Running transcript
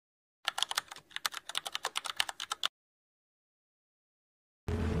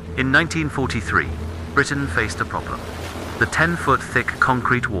In 1943, Britain faced a problem. The 10-foot thick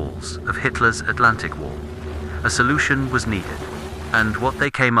concrete walls of Hitler's Atlantic Wall. A solution was needed, and what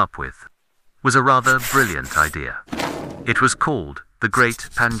they came up with was a rather brilliant idea. It was called the Great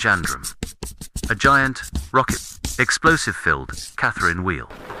Panjandrum, a giant, rocket, explosive-filled Catherine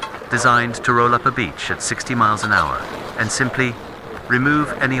wheel, designed to roll up a beach at 60 miles an hour and simply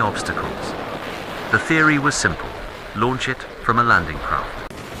remove any obstacles. The theory was simple: launch it from a landing craft.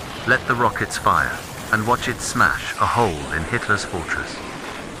 Let the rockets fire and watch it smash a hole in Hitler's fortress.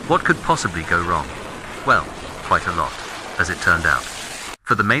 What could possibly go wrong? Well, quite a lot, as it turned out.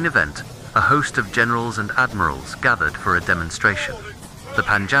 For the main event, a host of generals and admirals gathered for a demonstration. The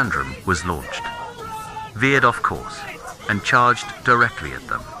Panjandrum was launched, veered off course, and charged directly at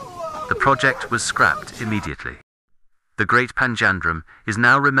them. The project was scrapped immediately. The Great Panjandrum is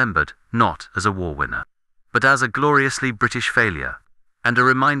now remembered not as a war winner, but as a gloriously British failure, and a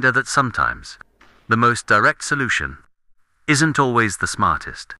reminder that sometimes the most direct solution isn't always the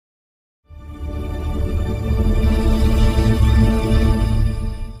smartest.